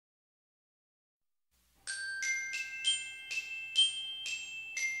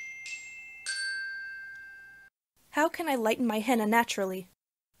How can I lighten my henna naturally?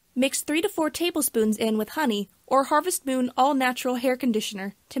 Mix 3 to 4 tablespoons in with honey or Harvest Moon all-natural hair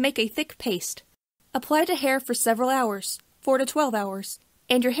conditioner to make a thick paste. Apply to hair for several hours, 4 to 12 hours,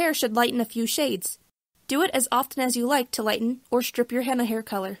 and your hair should lighten a few shades. Do it as often as you like to lighten or strip your henna hair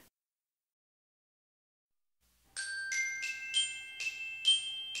color.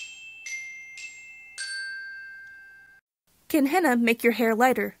 Can henna make your hair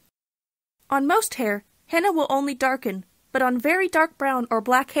lighter? On most hair, henna will only darken, but on very dark brown or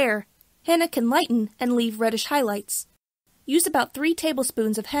black hair, henna can lighten and leave reddish highlights. Use about 3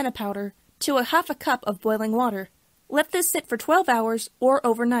 tablespoons of henna powder to a half a cup of boiling water. Let this sit for 12 hours or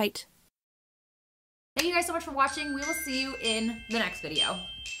overnight. Thank you guys so much for watching. We will see you in the next video.